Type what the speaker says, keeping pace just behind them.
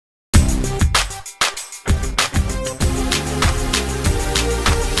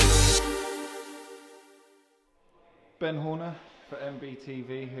Ben Horner for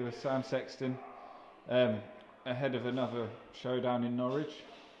MBTV, who is Sam Sexton, ahead of another showdown in Norwich.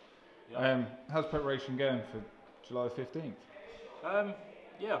 Yeah. How's preparation going for July 15th?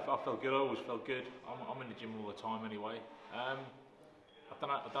 Yeah, I felt good. I always felt good. I'm in the gym all the time anyway. I've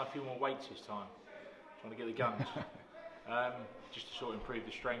done a few more weights this time, trying to get the guns, just to sort of improve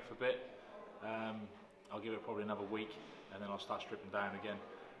the strength a bit. I'll give it probably another week, and then I'll start stripping down again,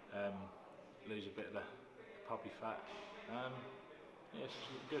 lose a bit of the puppy fat. Yeah, it's just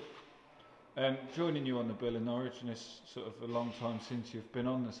looking good. Joining you on the bill in Norwich, and it's sort of a long time since you've been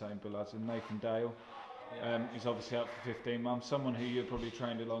on the same bill as in Nathan Dale. He's obviously out for 15 months, someone who you've probably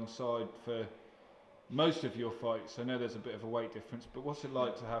trained alongside for most of your fights. I know there's a bit of a weight difference, but what's it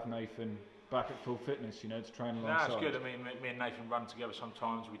like to have Nathan back at full fitness, you know, to train alongside? No, it's good. I mean, me and Nathan run together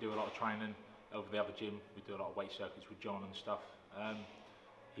sometimes. We do a lot of training over the other gym. We do a lot of weight circuits with John and stuff.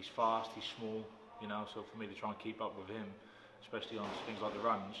 He's fast, he's small, you know, so for me to try and keep up with him, especially on things like the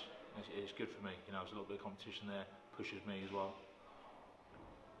runs, it's good for me. You know, there's a little bit of competition there, pushes me as well.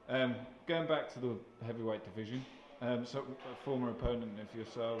 Going back to the heavyweight division, so a former opponent of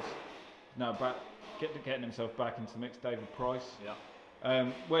yourselves, now getting himself back into the mix, David Price.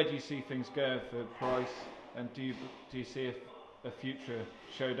 Yeah. Where do you see things go for Price, and do you see a future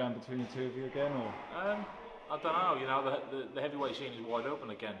showdown between the two of you again, or? I don't know. You know, the heavyweight scene is wide open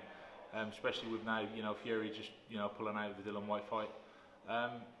again, especially with now, you know, Fury just, you know, pulling out of the Dylan White fight.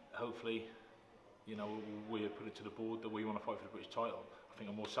 Hopefully, you know, we put it to the board that we want to fight for the British title. I think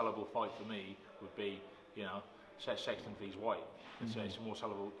a more sellable fight for me would be, you know, Sexton vs White. It's a more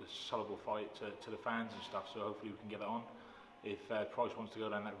sellable fight to the fans and stuff. So hopefully we can get it on. If Price wants to go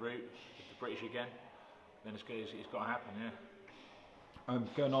down that route, if the British again, then it's got to happen. Yeah.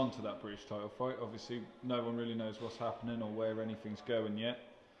 Going on to that British title fight, obviously no one really knows what's happening or where anything's going yet.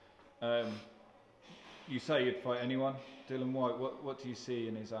 You say you'd fight anyone. Dylan White, what do you see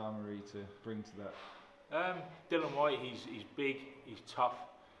in his armoury to bring to that? Dylan White, he's big, he's tough,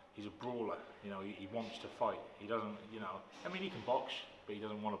 he's a brawler. You know, he wants to fight. He doesn't, you know, I mean, he can box, but he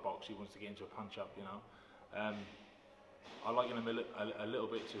doesn't want to box. He wants to get into a punch-up. You know, I like him a little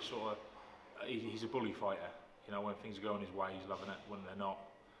bit to sort of. He's a bully fighter. You know, when things are going his way, he's loving it. When they're not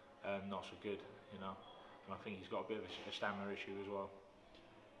so good. You know, and I think he's got a bit of a stamina issue as well.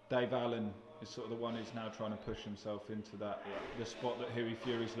 Dave Allen is sort of the one who's now trying to push himself into that, the spot that Hughie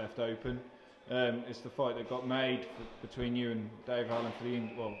Fury's left open. It's the fight that got made between you and Dave Allen for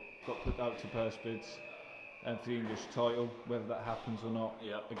got put out to purse bids and for the English title. Whether that happens or not,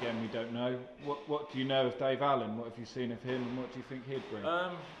 again, we don't know. What do you know of Dave Allen? What have you seen of him, and what do you think he'd bring?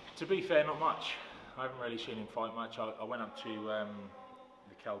 To be fair, not much. I haven't really seen him fight much. I went up to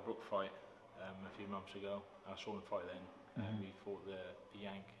the Cal Brook fight a few months ago. I saw him fight then. We fought the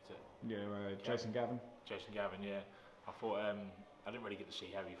Yank. Jason Gavin. Jason Gavin, yeah. I thought I didn't really get to see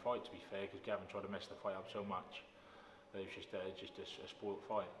how he fight, to be fair, because Gavin tried to mess the fight up so much that it was just a spoilt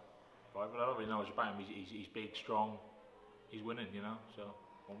fight. But I don't really know much about him. He's big, strong. He's winning, you know. So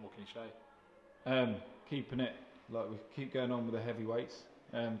what more can you say? Keeping it like we keep going on with the heavyweights.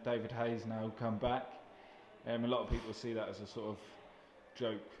 David Hayes now come back. A lot of people see that as a sort of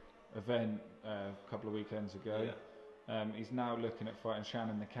joke event a couple of weekends ago. Yeah. He's now looking at fighting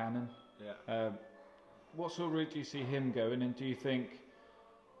Shannon the Cannon. Yeah. What sort of route do you see him going, and do you think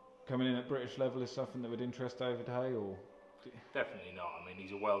coming in at British level is something that would interest David Hay, or? Definitely not. I mean,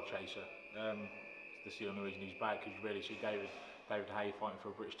 he's a world chaser. That's the only reason he's back, because you really see David Hay fighting for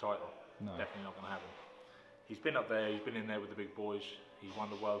a British title. No. Definitely not going to happen. He's been up there. He's been in there with the big boys. He's won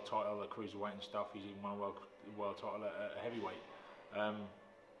the world title at cruiserweight and stuff. He's even won a world title at heavyweight.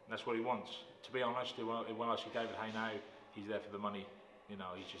 That's what he wants. To be honest, when I see David Hay now, he's there for the money. You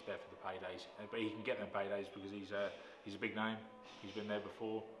know, he's just there for the paydays. But he can get them paydays because he's a big name. He's been there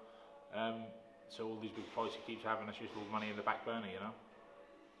before. So all these big fights he keeps having, that's just all the money in the back burner, you know.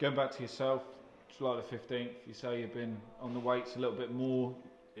 Going back to yourself, July the 15th, you say you've been on the weights a little bit more.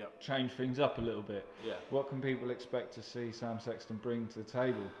 Yep. Change things up a little bit. Yeah. What can people expect to see Sam Sexton bring to the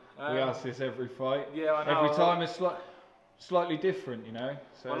table? We ask this every fight. Yeah, I know. Every time it's slightly different, you know.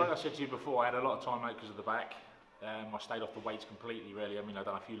 So well, like I said to you before, I had a lot of time out because of the back. I stayed off the weights completely, really. I mean, I've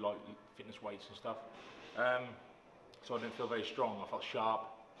done a few light fitness weights and stuff. So I didn't feel very strong. I felt sharp,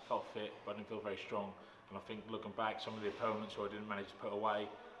 felt fit, but I didn't feel very strong. And I think looking back, some of the opponents who I didn't manage to put away,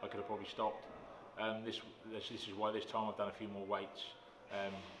 I could have probably stopped. This is why this time I've done a few more weights.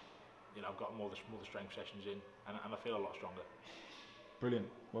 You know, I've got more the strength sessions in, and I feel a lot stronger. Brilliant.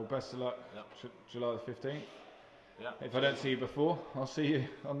 Well, best of luck. Yep. July the 15th. Yeah. If I don't see you before, I'll see you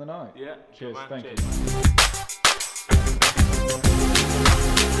on the night. Yeah. Cheers. Thank you.